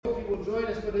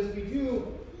but as we do,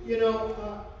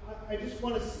 I just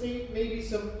want to state maybe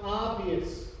some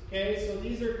obvious, okay? So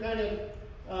these are kind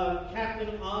of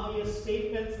Captain Obvious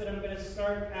statements that I'm going to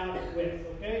start out with,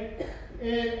 okay?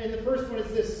 And the first one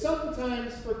is this: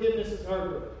 sometimes forgiveness is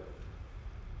hard work.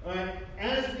 All right?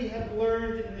 As we have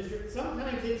learned in this,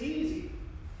 sometimes it's easy.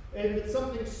 And if it's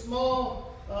something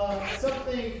small,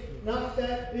 something not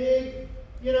that big,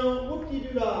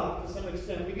 whoop-de-doo-dah to some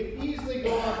extent. We can easily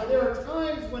go on. But there are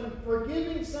times when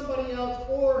forgiving somebody else,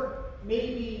 or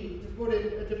maybe, to put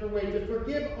it a different way, to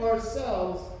forgive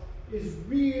ourselves is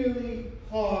really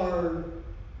hard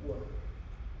work.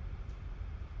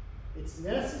 It's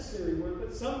necessary work,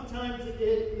 but sometimes it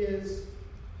is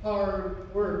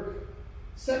hard work.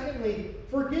 Secondly,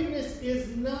 forgiveness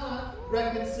is not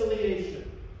reconciliation.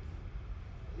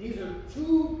 These are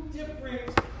two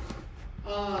different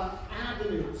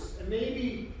avenues. And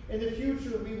maybe in the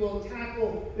future we will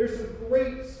tackle, there's some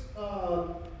great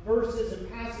verses and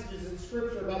passages in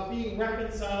Scripture about being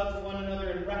reconciled to one another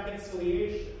and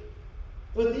reconciliation.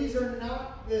 But these are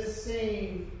not the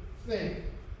same thing.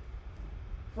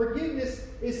 Forgiveness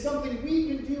is something we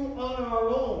can do on our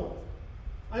own.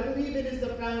 I believe it is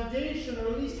the foundation, or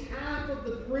at least half of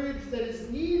the bridge that is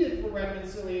needed for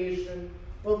reconciliation.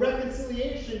 But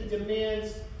reconciliation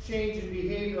demands change in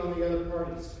behavior on the other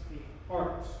party's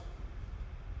part.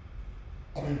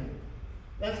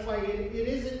 That's why it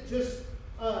isn't just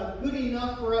good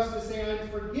enough for us to say, I'm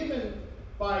forgiven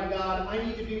by God. I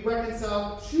need to be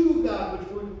reconciled to God,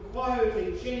 which requires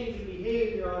a change in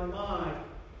behavior on my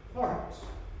part.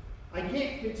 I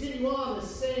can't continue on the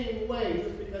same way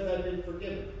just because I've been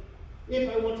forgiven.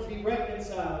 If I want to be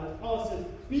reconciled, as Paul says,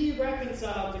 be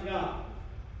reconciled to God.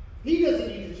 He doesn't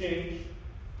need to change.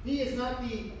 He is not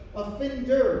the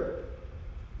offender.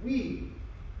 We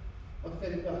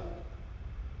offend God.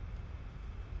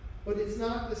 But it's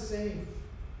not the same.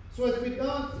 So as we've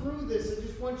gone through this, I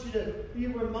just want you to be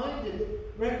reminded that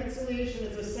reconciliation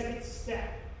is a second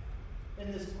step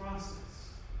in this process.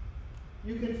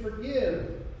 You can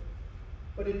forgive,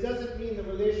 but it doesn't mean the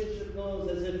relationship goes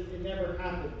as if it never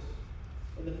happened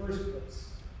in the first place.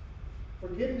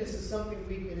 Forgiveness is something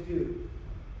we can do.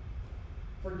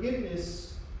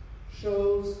 Forgiveness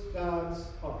shows God's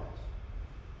heart.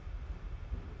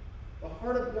 The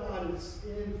heart of God is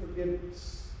in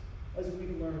forgiveness, as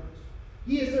we've learned.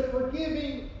 He is a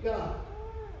forgiving God.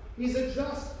 He's a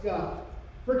just God.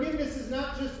 Forgiveness is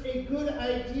not just a good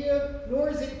idea, nor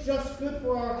is it just good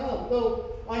for our health.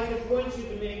 Though I could point you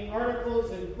to many articles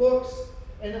and books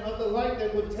and of the like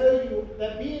that would tell you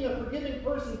that being a forgiving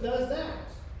person does that.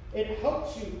 It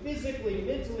helps you physically,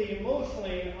 mentally,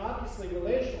 emotionally, and obviously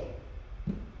relationally.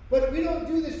 But we don't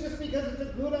do this just because it's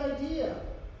a good idea.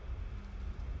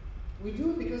 We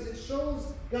do it because it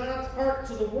shows God's heart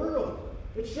to the world.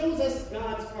 It shows us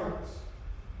God's heart.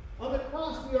 On the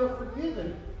cross, we are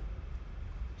forgiven.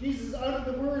 Jesus uttered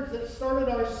the words that started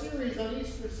our series on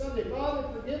Easter Sunday. Father,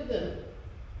 forgive them,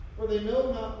 for they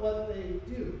know not what they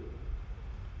do.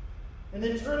 And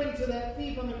then turning to that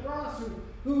thief on the cross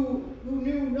who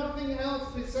knew nothing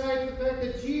else besides the fact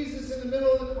that Jesus in the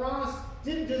middle of the cross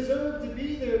didn't deserve to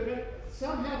be there, but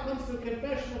somehow comes to a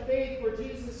confession of faith where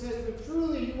Jesus says, but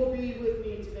truly you will be with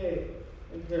me today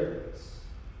in paradise.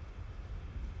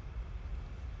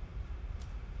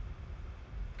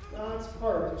 God's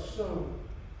heart is shown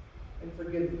in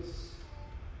forgiveness.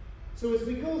 So as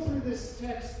we go through this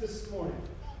text this morning,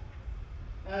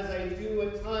 as I do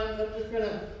at times,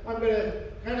 I'm gonna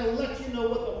kind of let you know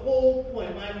what the whole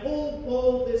point, my whole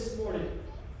goal this morning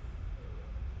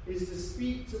is to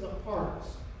speak to the heart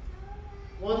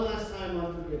one last time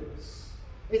on forgiveness.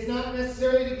 It's not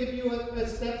necessarily to give you a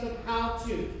steps of how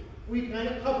to. We've kind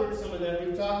of covered some of that.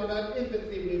 We've talked about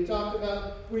empathy. We've talked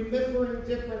about remembering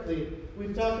differently.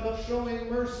 We've talked about showing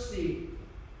mercy.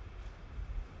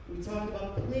 We talked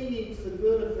about clinging to the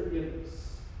good of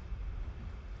forgiveness.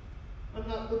 I'm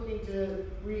not looking to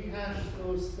rehash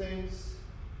those things.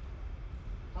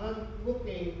 I'm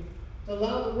looking to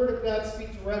allow the Word of God to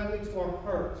speak directly to our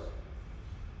heart.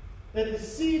 That the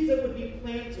seeds that would be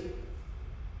planted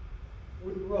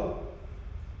would grow.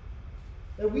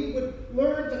 That we would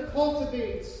learn to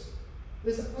cultivate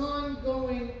this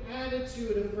ongoing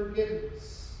attitude of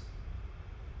forgiveness.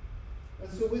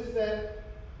 And so with that,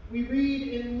 we read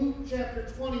in Luke chapter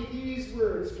 20 these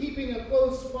words, keeping a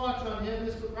close watch on him.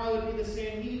 This would probably be the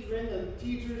Sanhedrin, the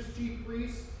teachers, chief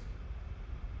priests.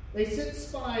 They sent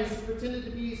spies who pretended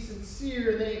to be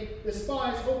sincere. The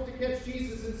spies hoped to catch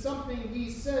Jesus in something he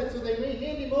said, so they may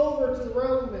hand him over to the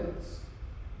Romans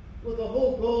with the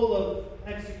whole goal of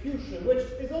execution, which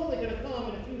is only going to come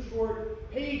in a few short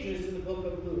pages in the book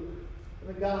of Luke. in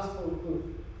the Gospel of Luke.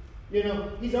 You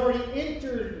know, he's already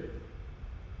entered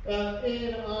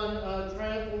in on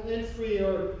Triumphal Entry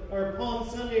or Palm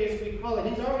Sunday, as we call it.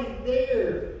 He's already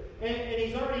there. And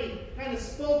he's already kind of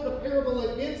spoke a parable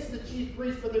against the chief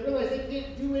priests, but they realize they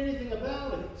can't do anything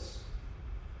about it.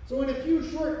 So in a few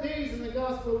short days in the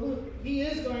Gospel of Luke, he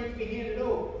is going to be handed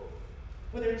over.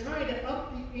 But they're trying to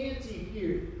up the ante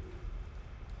here.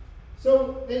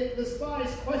 So the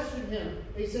spies questioned him.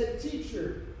 They said,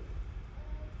 "Teacher,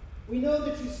 we know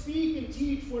that you speak and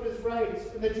teach what is right,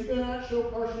 and that you do not show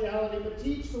partiality, but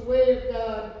teach the way of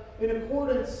God in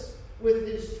accordance with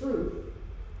his truth.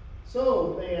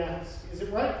 So," they asked, "is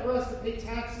it right for us to pay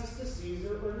taxes to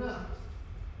Caesar or not?"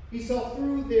 He saw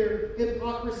through their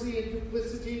hypocrisy and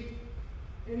duplicity,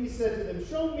 and he said to them,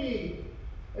 "Show me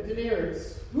a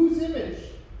denarius. Whose image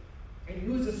and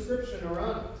whose inscription are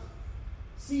on it?"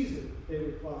 "Caesar," they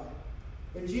replied.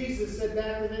 And Jesus said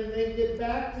back to them, "Then give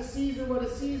back to Caesar what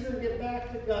is Caesar, and give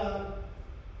back to God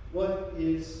what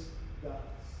is God's."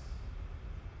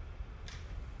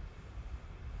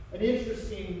 An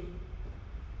interesting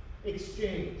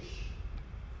exchange.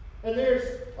 And there's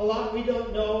a lot we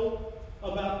don't know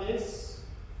about this.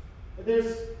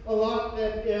 There's a lot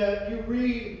that you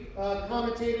read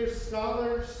commentators,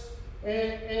 scholars,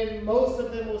 and most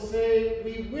of them will say,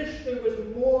 we wish there was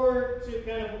more to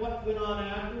kind of what went on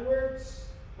afterwards.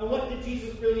 And what did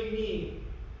Jesus really mean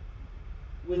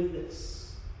with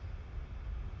this?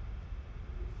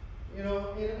 You know,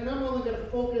 and I'm only going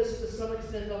to focus to some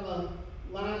extent on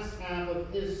the last half of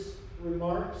his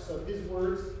remarks, of his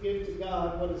words, "Give to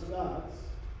God what is God's."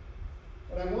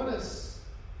 But I want us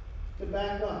to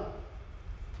back up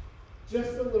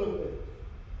just a little bit.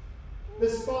 The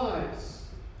spies,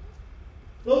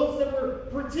 those that were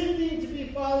pretending to be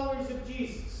followers of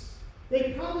Jesus,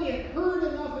 they probably had heard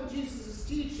enough of Jesus'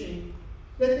 teaching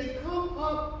that they come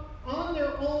up on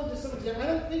their own to some extent. I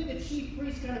don't think the chief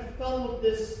priests kind of funneled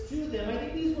this to them. I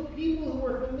think these were people who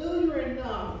were familiar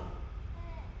enough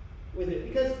with it.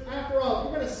 Because after all, if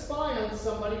you're going to spy on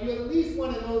somebody, you at least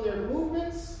want to know their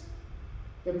movements,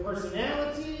 their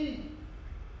personality,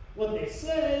 what they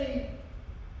say,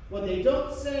 what they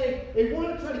don't say. They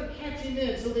want to try to catch him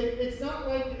in. So it's not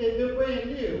like they're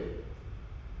brand new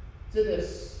to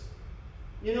this.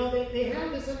 You know, they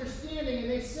have this understanding,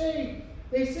 and they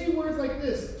say words like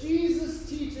this: Jesus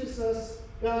teaches us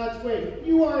God's way.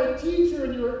 You are a teacher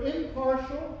and you are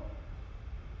impartial.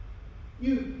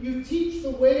 You teach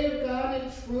the way of God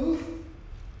in truth,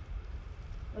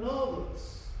 and all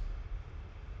this.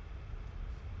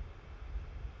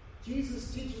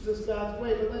 Jesus teaches us God's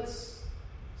way, but let's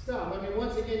stop. I mean,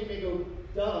 once again, you may go,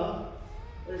 duh.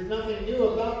 There's nothing new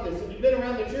about this. If you've been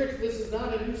around the church, this is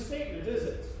not a new statement, is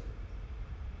it?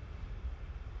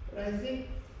 But I think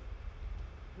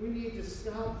we need to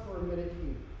stop for a minute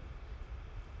here.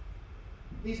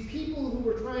 These people who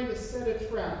were trying to set a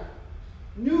trap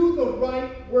knew the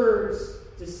right words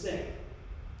to say,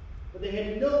 but they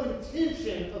had no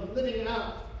intention of living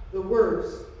out the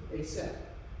words they said.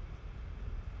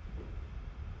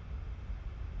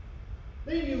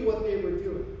 They knew what they were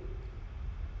doing.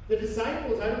 The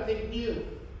disciples, I don't think, knew.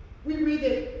 We read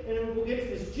that, and we'll get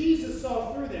to this, Jesus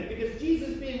saw through them, because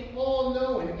Jesus, being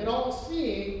all-knowing and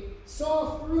all-seeing,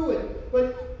 saw through it.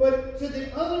 But to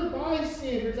the other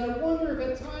bystanders, I wonder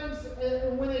if at times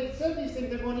when they said these things,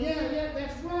 they're going, yeah,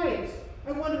 that's right.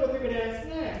 I wonder what they're going to ask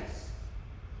next.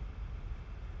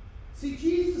 See,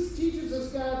 Jesus teaches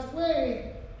us God's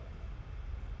way,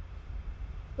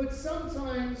 but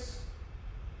sometimes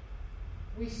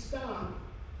we stop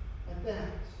at that.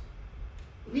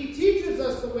 He teaches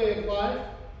us the way of life,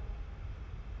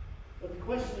 but the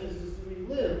question is do we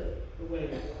live the way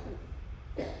of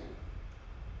life?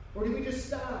 Or do we just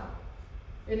stop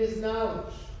in his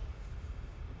knowledge?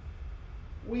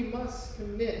 We must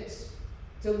commit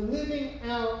to living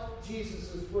out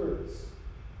Jesus' words.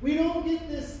 We don't get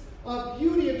this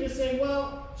beauty of just saying,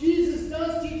 well, Jesus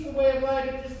does teach the way of life,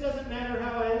 it just doesn't matter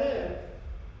how I live.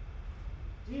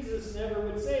 Jesus never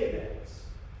would say that.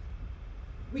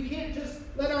 We can't just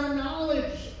let our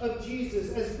knowledge of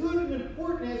Jesus, as good and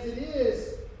important as it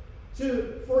is,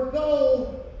 to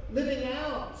forego living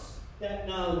out that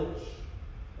knowledge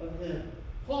of him.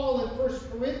 Paul in 1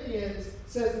 Corinthians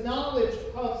says, knowledge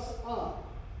puffs up,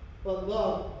 but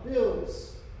love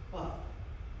builds up.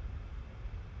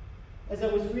 As I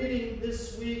was reading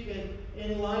this week, and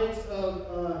in light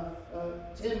of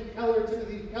Timothy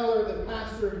Keller, the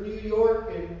pastor of New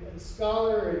York and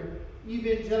scholar and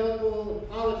evangelical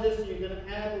apologist, and you're going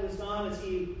to add the list on, as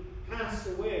he passed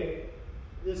away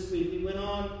this week. He went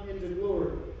on into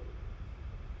glory.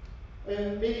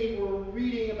 and many were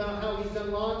reading about how he's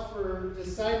done lots for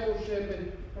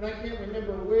discipleship, and I can't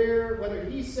remember whether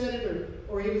he said it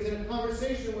or he was in a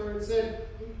conversation where it said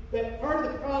that part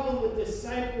of the problem with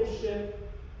discipleship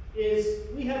is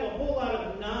we have a whole lot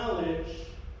of knowledge,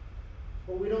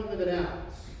 but we don't live it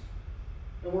out.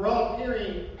 And we're all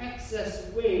carrying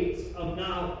excess weight of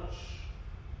knowledge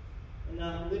and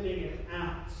not living it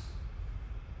out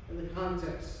in the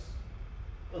context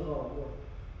of our work.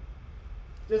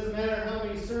 Doesn't matter how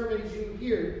many sermons you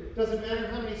hear. Doesn't matter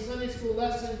how many Sunday school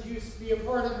lessons you be a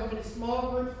part of, how many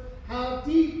small groups, how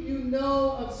deep you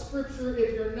know of Scripture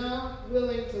if you're not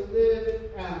willing to live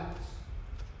it out.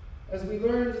 As we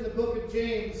learned in the book of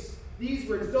James, these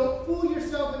words, don't fool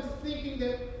yourself into thinking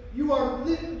that you are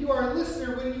a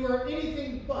listener when you are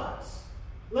anything but,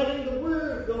 letting the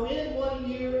word go in one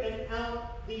ear and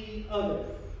out the other.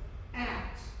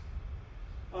 Act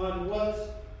on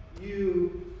what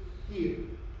you hear.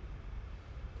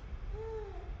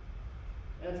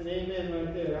 That's an amen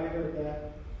right there. I heard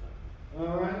that.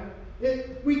 All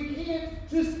right? We can't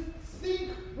just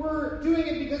think we're doing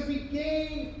it because we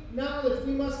gain knowledge.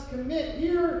 We must commit.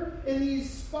 Here in these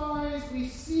spies, we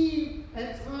see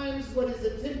at times what is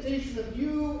the temptation of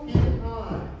you and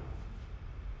I.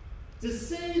 To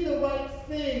say the right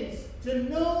things, to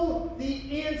know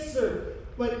the answer,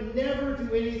 but never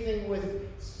do anything with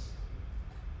it.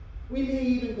 We may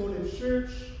even go to church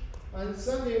on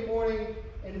Sunday morning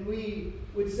and we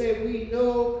would say we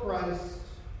know Christ,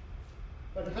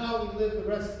 but how we live the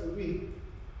rest of the week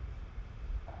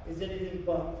is anything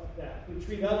but that. We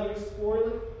treat others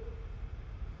poorly.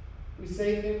 We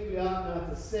say things we ought not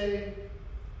to say.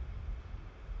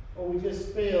 Or we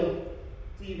just fail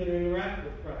to even interact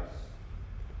with Christ.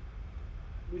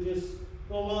 We just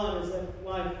go on as if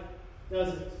life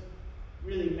doesn't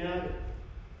really matter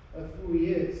of who he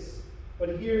is.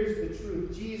 But here's the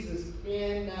truth. Jesus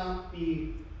cannot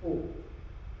be fooled.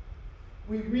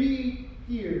 We read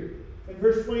here in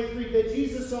verse 23 that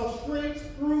Jesus saw straight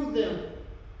through them.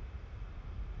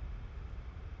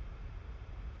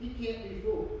 He can't be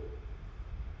fooled.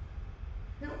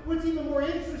 Now, what's even more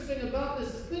interesting about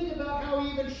this is think about how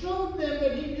he even showed them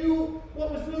that he knew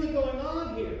what was really going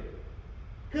on here.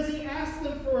 Because he asked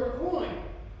them for a coin.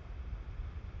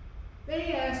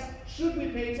 They asked, should we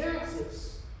pay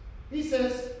taxes? He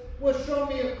says, well, show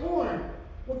me a coin.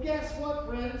 Well, guess what,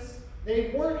 friends?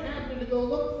 They weren't having to go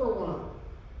look for one.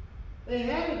 They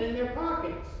had it in their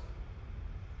pockets.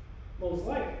 Most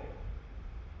likely.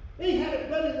 They had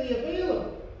it readily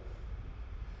available.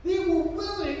 They were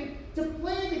willing to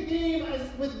play the game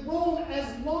with Rome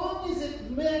as long as it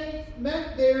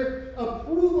met their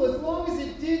approval, as long as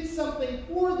it did something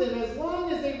for them, as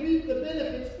long as they reaped the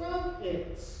benefits from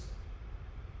it.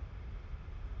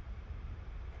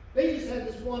 They just had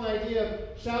this one idea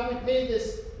of, shall we pay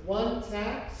this one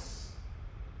tax?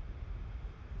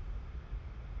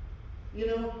 You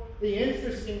know, the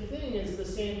interesting thing is the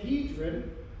Sanhedrin,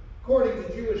 according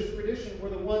to Jewish tradition, were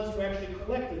the ones who actually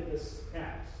collected this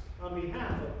tax on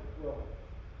behalf of Rome.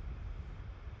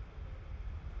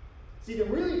 See, they're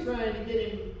really trying to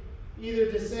get him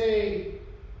either to say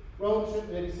Rome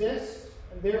shouldn't exist,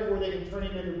 and therefore they can turn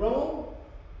him into Rome,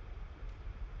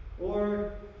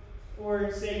 or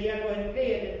say, yeah, go ahead and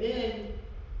pay it, and then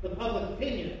the public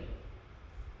opinion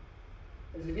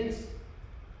is against it.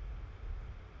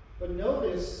 But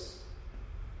notice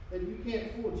that you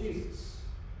can't fool Jesus.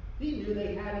 He knew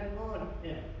they had it on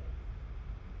him.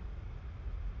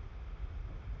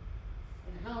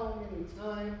 And how many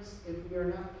times, if we are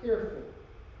not careful,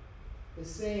 the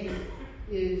same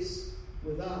is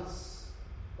with us.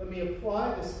 Let me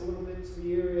apply this a little bit to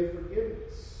the area of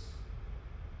forgiveness.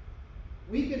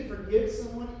 We can forgive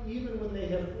someone even when they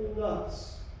have fooled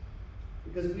us,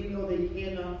 because we know they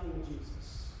cannot fool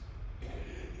Jesus.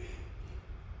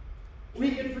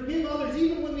 We can forgive others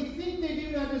even when we think they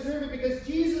do not deserve it, because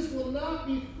Jesus will not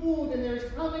be fooled, and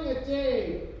there's coming a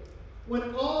day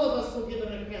when all of us will give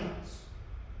an account.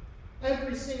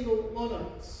 Every single one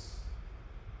of us.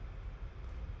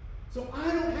 So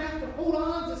I don't have to hold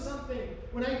on to something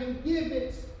when I can give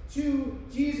it to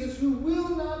Jesus, who will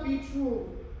not be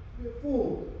fooled.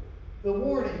 The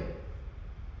warning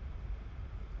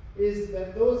is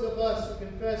that those of us who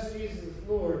confess Jesus as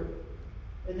Lord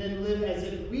and then live as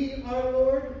if we are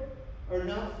Lord are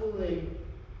not fooling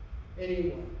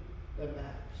anyone that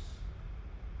matters.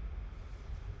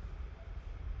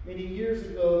 Many years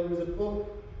ago, there was a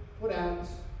book put out,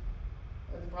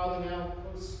 that's probably now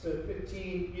close to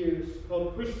 15 years,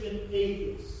 called Christian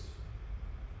Atheists.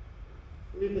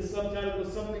 I believe the subtitle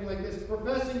was something like this: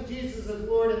 Professing Jesus as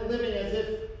Lord and living as if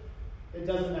it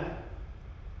doesn't matter.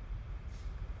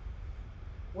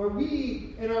 where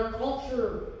we in our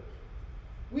culture,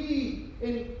 we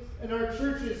in our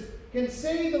churches can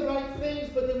say the right things,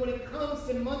 but then when it comes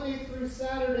to Monday through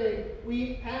Saturday,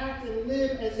 we act and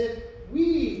live as if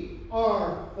we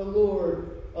are the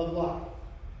Lord of life.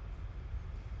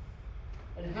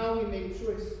 And how we make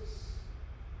choices.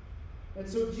 And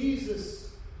so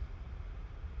Jesus,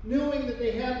 knowing that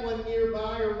they had one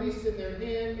nearby, or at least in their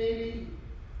hand maybe,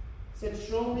 said,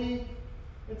 show me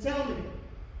and tell me.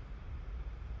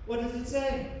 What does it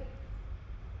say?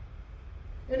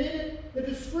 And in it, the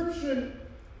description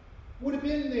would have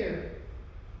been there,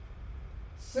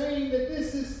 saying that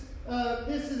this is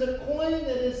a coin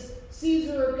that is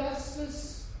Caesar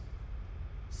Augustus,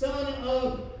 son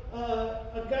of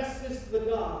Augustus the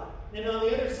god. And on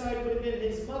the other side would have been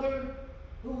his mother,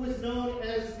 who was known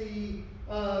as the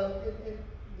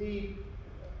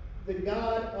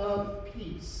god of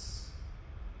peace.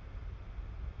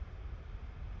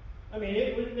 I mean,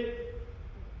 it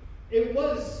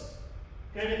was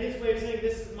kind of his way of saying,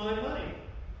 this is my money.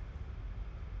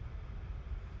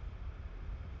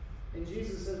 And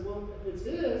Jesus said, well, if it's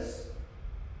his,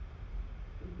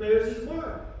 it bears his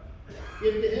mark.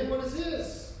 Give to him what is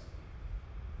his.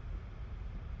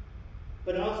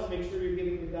 But also make sure you're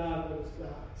giving to God what is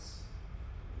God's.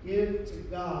 Give to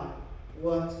God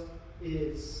what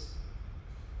is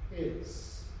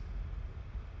his.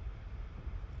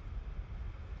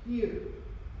 Here,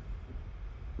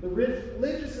 the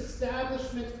religious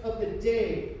establishment of the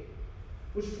day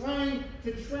was trying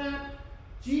to trap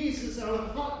Jesus on a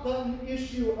hot-button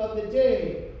issue of the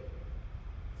day.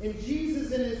 And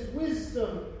Jesus in his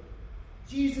wisdom,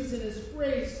 Jesus in his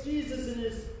grace, Jesus in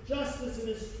his justice and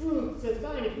his truth says,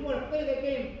 fine, if you want to play that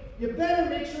game, you better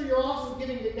make sure you're also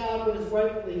giving to God what is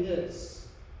rightfully his.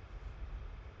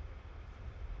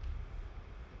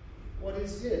 What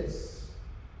is his?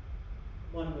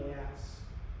 One may ask.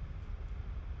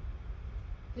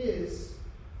 His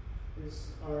is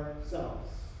ourselves.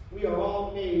 We are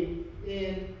all made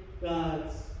in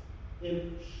God's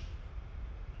image.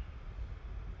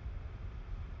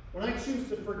 When I choose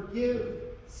to forgive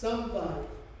somebody,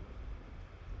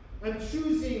 I'm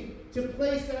choosing to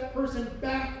place that person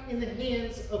back in the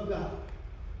hands of God.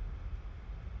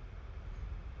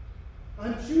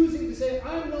 I'm choosing to say,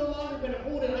 I'm no longer going to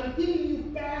hold it. I'm giving you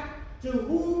back to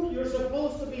whom you're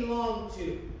supposed to belong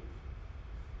to.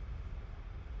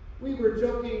 We were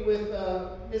joking with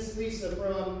Miss Lisa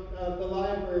from the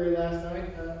library last night.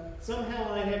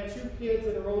 Somehow I have 2 kids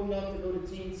that are old enough to go to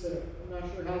teen center. I'm not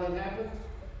sure how that happened.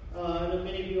 I know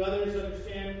many of you others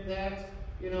understand that.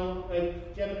 You know,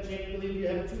 like Jeff and Jane, believe you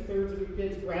have 2/3 of your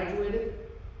kids graduated.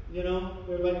 You know,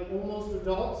 they're like almost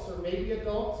adults or maybe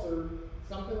adults or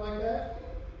something like that.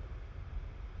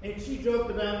 And she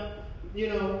joked about,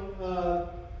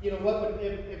 what would,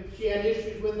 if she had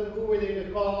issues with them, who were they going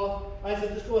to call? I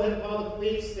said, just go ahead and call the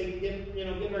police. They can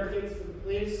give our kids to the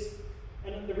police.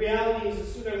 And the reality is,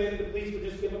 as sooner or later, the police would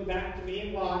just give them back to me.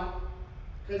 And why?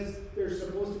 Because they're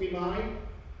supposed to be mine.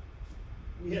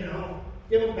 Give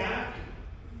them back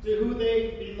to who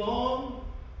they belong,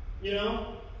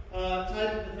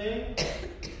 type of thing.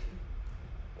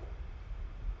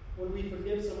 When we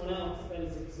forgive someone else, that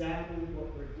is exactly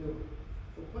what we're doing.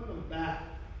 We're putting them back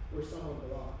where someone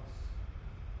belongs.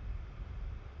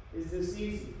 Is this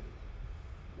easy?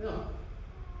 No.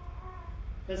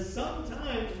 Because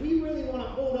sometimes we really want to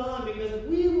hold on because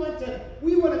we want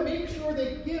to make sure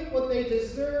they get what they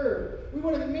deserve. We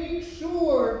want to make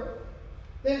sure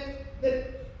that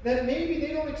maybe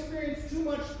they don't experience too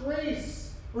much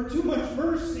grace or too much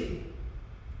mercy.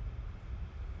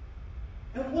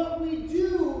 And what we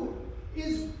do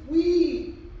is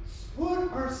we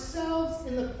put ourselves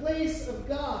in the place of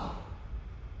God,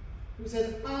 who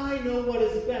says, I know what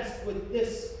is best with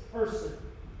this person.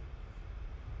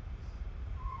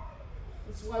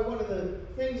 That's why one of the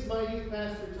things my youth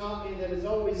pastor taught me that has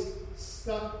always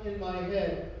stuck in my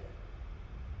head,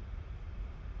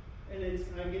 and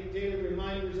I get daily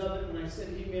reminders of it when I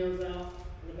send emails out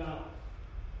and about,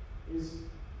 is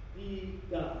be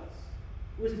God's.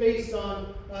 It was based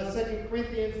on 2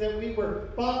 Corinthians that we were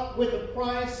bought with a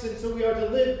price, and so we are to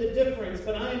live the difference.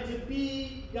 But I am to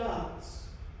be God's.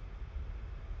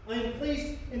 I am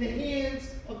placed in the hands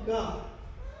of God.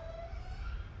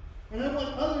 And I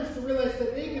want others to realize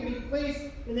that they can be placed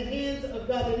in the hands of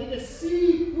God. They need to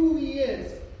see who He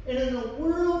is. And in a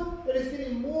world that is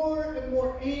getting more and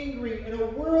more angry, in a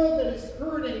world that is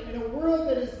hurting, in a world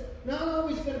that is not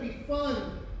always going to be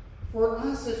fun for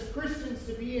us as Christians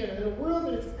to be in a world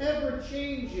that is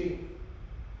ever-changing,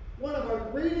 one of our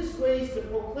greatest ways to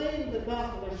proclaim the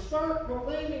gospel, or start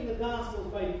proclaiming the gospel,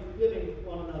 is by forgiving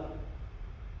one another.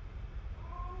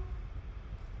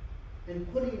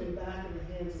 and putting them back in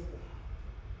the hands of God.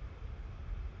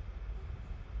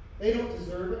 They don't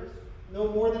deserve it, no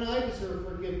more than I deserve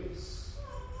forgiveness.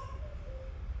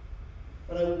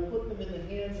 But I will put them in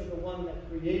the hands of the one that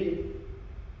created me.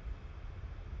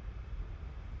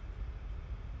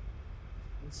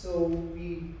 And so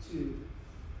we too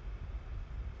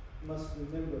must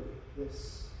remember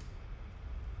this.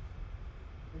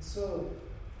 And so,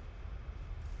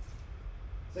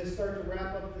 as I start to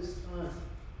wrap up this time,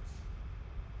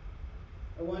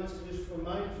 I want to just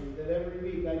remind you that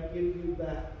every week I give you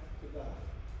back to God.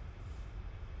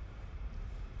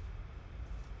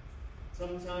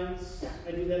 Sometimes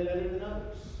I do that better than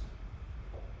others.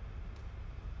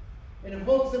 In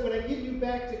hopes that when I give you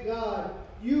back to God,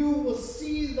 you will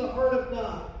see the heart of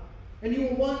God and you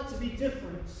will want to be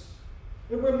different.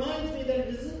 It reminds me that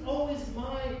it isn't always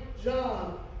my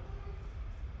job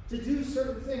to do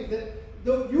certain things, that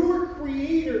though your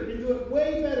Creator can do it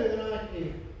way better than I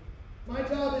can. My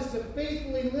job is to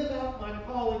faithfully live out my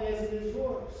calling as it is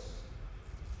yours.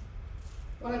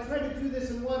 But I try to do this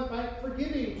in one by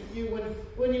forgiving you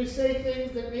when you say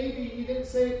things that maybe you didn't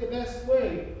say it the best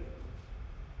way.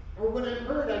 Or when I'm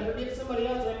hurt, I forgive somebody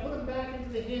else and I put them back into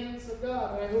the hands of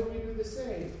God, and I hope you do the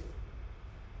same.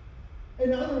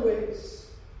 In other ways,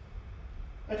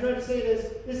 I try to say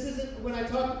this isn't, when I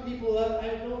talk to people,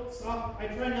 I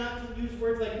try not to use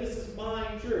words like, this is my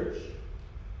church.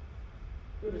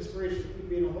 Goodness gracious, we'd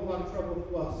be in a whole lot of trouble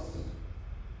with us.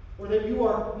 Or that you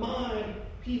are my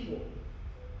people.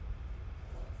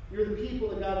 You're the people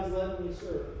that God has let me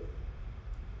serve.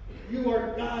 You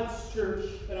are God's church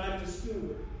that I'm to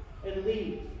steward and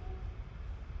lead.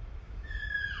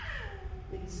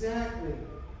 Exactly.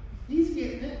 He's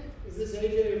getting it. Is this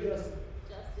AJ or Justin?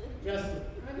 Justin.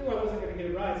 I knew I wasn't going to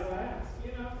get it right, so I asked.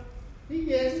 He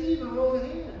gets it. He even rolled a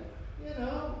hand.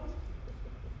 All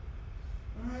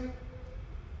right.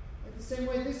 Like the same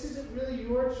way, this isn't really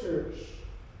your church.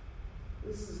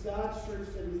 This is God's church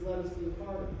that He's let us be a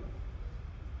part of.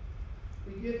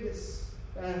 We give this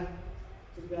back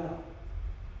to God.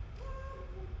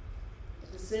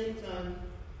 At the same time,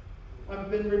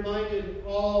 I've been reminded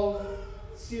all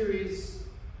series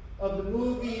of the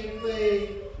movie and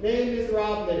play Les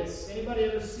Miserables. Anybody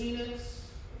ever seen it?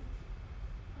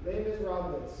 Les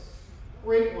Miserables.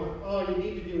 Great one. Oh, you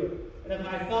need to do it. And if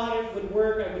I thought it would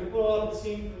work, I would pull up the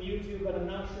scene from YouTube, but I'm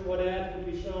not sure what ads would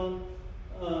be shown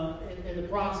in the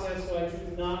process, so I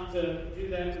choose not to do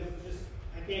that.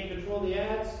 I can't control the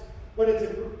ads. But it's a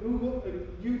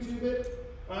YouTube it.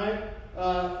 All right?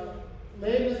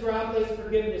 Les Miserables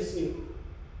forgiveness scene.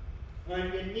 All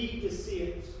right? You need to see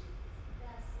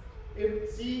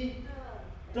it. See?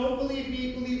 Don't believe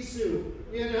me, believe Sue.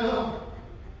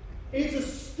 It's a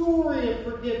story of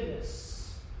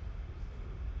forgiveness.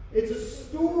 It's a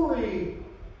story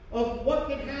of what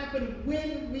can happen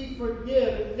when we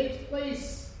forgive. It takes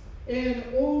place in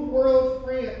Old World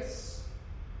France,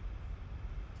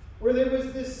 where there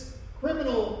was this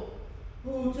criminal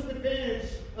who took advantage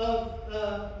of,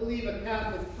 I believe, a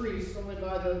Catholic priest. I went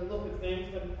by the look of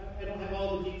things, but I don't have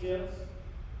all the details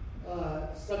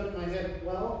stuck in my head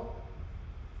well.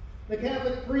 The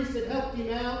Catholic priest had helped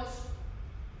him out,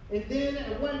 and then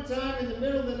at one time in the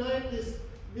middle of the night,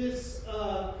 this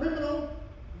criminal,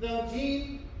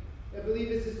 Valjean, I believe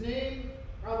is his name,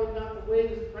 probably not the way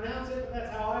to pronounce it, but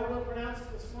that's how I will pronounce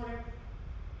it this morning.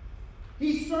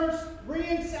 He starts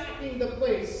ransacking the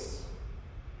place.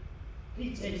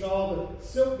 He takes all the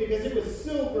silver, because it was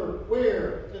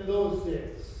silverware in those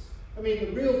days. I mean,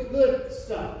 the real good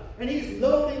stuff. And he's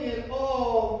loading it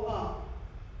all up.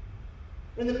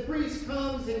 And the priest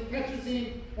comes and catches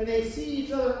him, and they see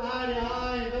each other eye to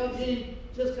eye, and Valjean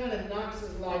just kind of knocks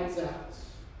his lights out.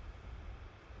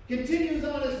 Continues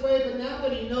on his way, but now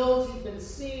that he knows he's been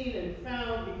seen and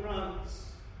found, he runs.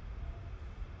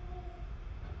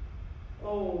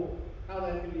 Oh, how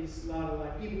that can be slaughtered.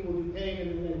 Like people will do pain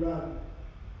and then they run.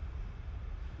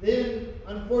 Then,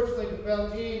 unfortunately for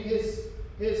Valjean,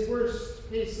 his worst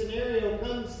case scenario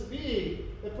comes to be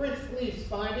the French police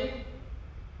find him.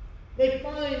 They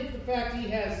find the fact he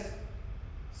has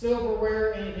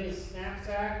silverware in his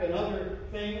knapsack and other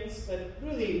things that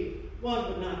really one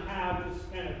would not have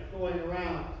just kind of going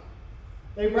around.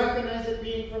 They recognize it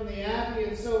being from the abbey,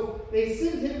 and so they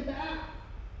send him back.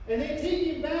 And they take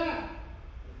him back.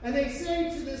 And they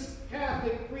say to this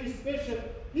Catholic priest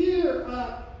bishop, here,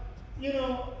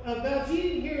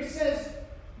 Valjean here says,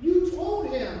 you told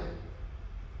him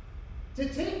to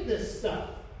take this stuff.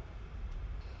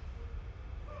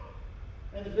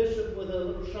 And the bishop, with a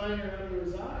little shiner under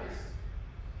his eyes,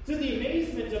 to the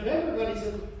amazement of everybody,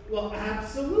 said, well,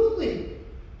 absolutely.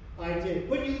 I did.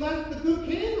 But you left the good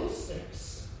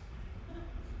candlesticks.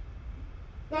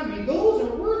 I mean, those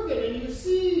are worth it. And you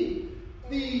see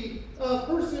the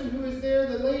person who is there,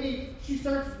 the lady, she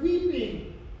starts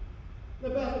weeping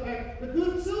about the fact the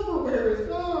good silverware is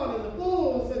gone and the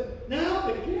bowls and now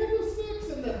the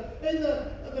candlesticks and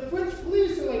the French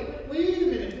police are like, wait a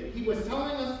minute, he was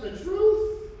telling us the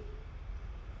truth?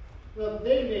 Well,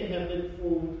 they may have been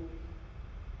fooled,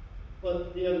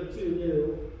 but the other two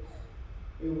knew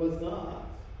it was not.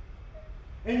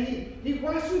 And he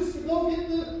rushes to go get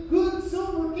the good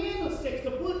silver candlesticks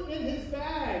to put in his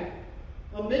bag.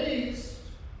 Amazed,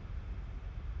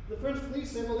 the French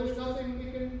police say, well, there's nothing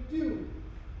we can do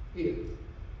here.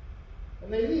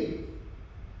 And they leave.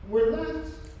 We're left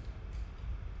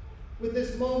with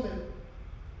this moment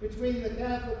between the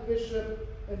Catholic bishop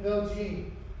and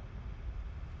Valjean,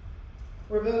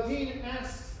 where Valjean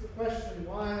asks the question,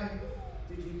 why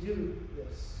did you do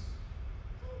this?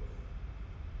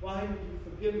 Why did you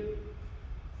forgive me?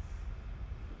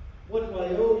 What do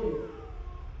I owe you?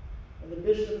 And the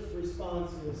bishop's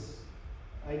response is,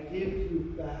 I give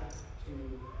you back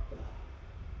to God.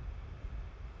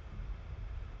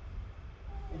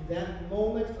 And that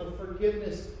moment of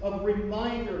forgiveness, of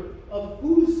reminder of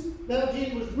who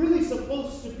Valjean was really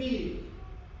supposed to be,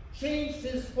 changed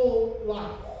his whole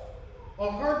life. A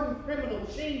hardened criminal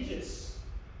changes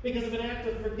because of an act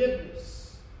of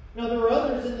forgiveness. Now, there are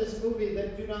others in this movie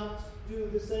that do not do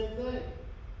the same thing.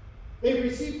 They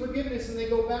receive forgiveness and they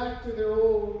go back to their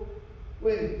old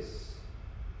ways.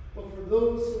 But for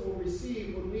those who will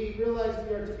receive, when we realize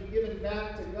we are to be given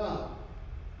back to God,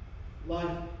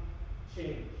 life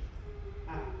change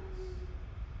happens.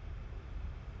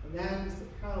 And that is the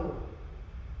power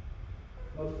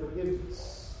of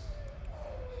forgiveness.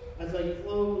 As I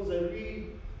close, I read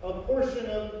a portion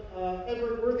of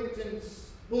Edward Worthington's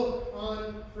book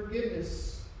on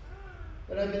forgiveness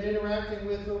that I've been interacting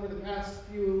with over the past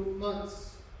few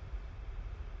months,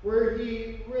 where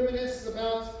he reminisces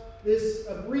about this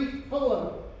brief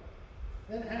poem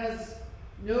that has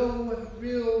no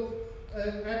real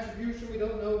attribution. We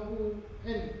don't know who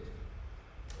penned it. It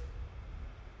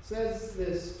says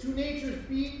this: two natures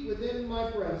beat within my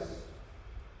breast.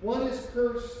 One is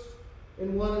cursed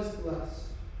and one is blessed.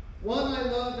 One I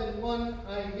love and one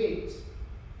I hate.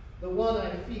 The one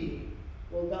I feed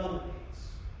will dominate.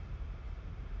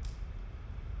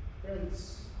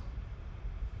 Friends,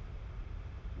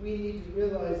 we need to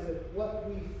realize that what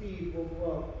we feed will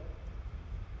grow.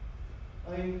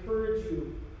 I encourage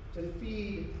you to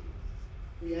feed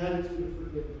the attitude of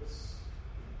forgiveness,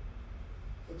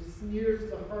 which is near to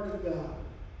the heart of God,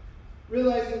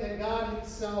 realizing that God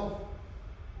Himself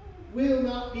will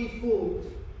not be fooled,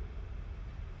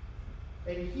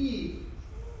 and He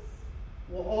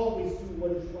will always do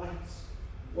what is right,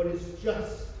 what is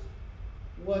just,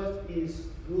 what is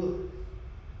good.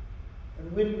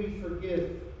 And when we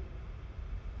forgive,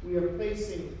 we are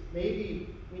placing, maybe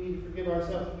we need to forgive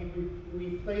ourselves, we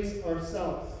place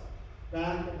ourselves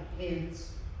back in the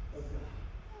hands of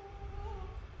God,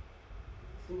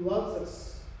 who loves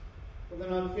us with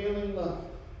an unfailing love,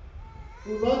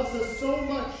 who loves us so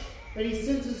much that He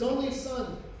sends His only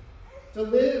Son to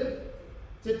live,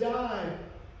 to die,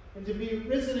 and to be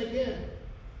risen again.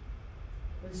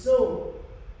 And so,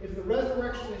 if the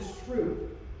resurrection is true,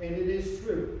 and it is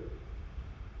true,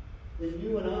 then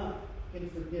you and I can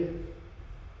forgive.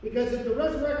 Because if the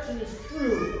resurrection is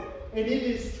true, and it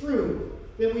is true,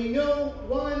 then we know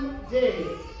one day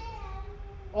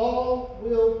all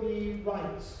will be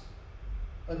right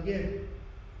again.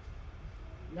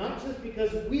 Not just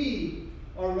because we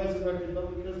are resurrected,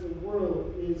 but because the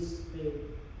world is made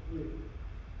new.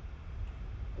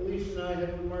 Alicia and I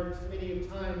have remarked many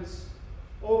times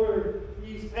over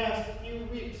these past few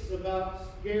weeks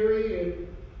about Gary and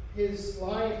his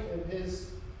life and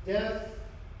his death,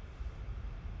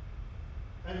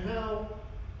 and how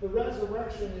the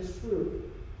resurrection is true.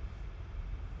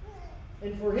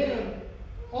 And for him,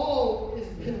 all has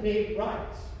been made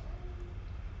right.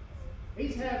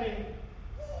 He's having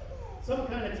some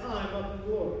kind of time up in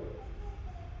glory.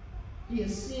 He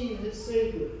has seen his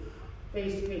Savior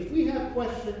face to face. We have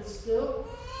questions still.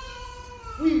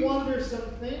 We wonder some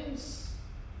things,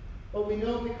 but we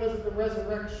know because of the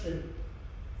resurrection,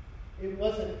 it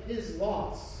wasn't his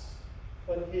loss,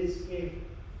 but his gain.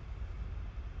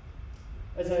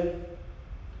 As I've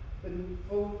been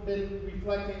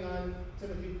reflecting on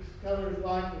Tim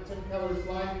Keller's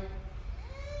life,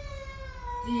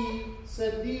 he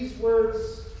said these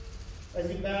words as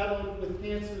he battled with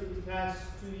cancer these past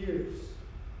 2 years.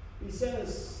 He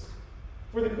says,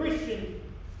 for the Christian,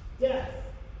 death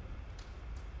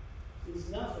is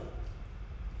nothing.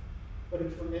 but a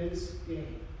tremendous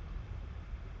gain.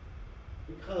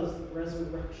 Because the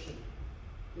resurrection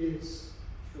is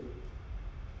true.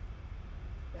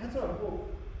 That's our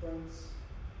hope, friends.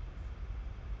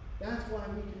 That's why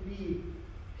we can be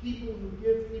people who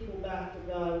give people back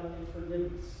to God and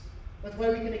forgiveness. That's why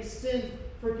we can extend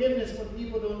forgiveness when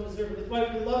people don't deserve it. That's why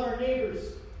we can love our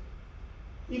neighbors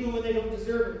even when they don't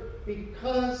deserve it.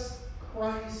 Because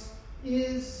Christ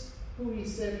is who he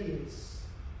said he is.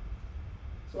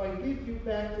 So I give you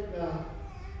back to God.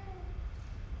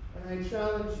 And I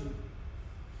challenge you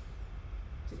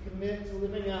to commit to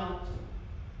living out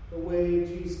the way of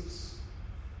Jesus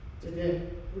today,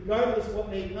 regardless of what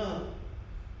may come.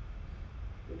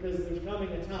 Because there's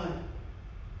coming a time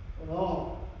when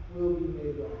all will be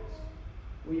made right.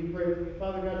 Will you pray with me?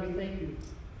 Father God, we thank you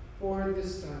for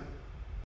this time.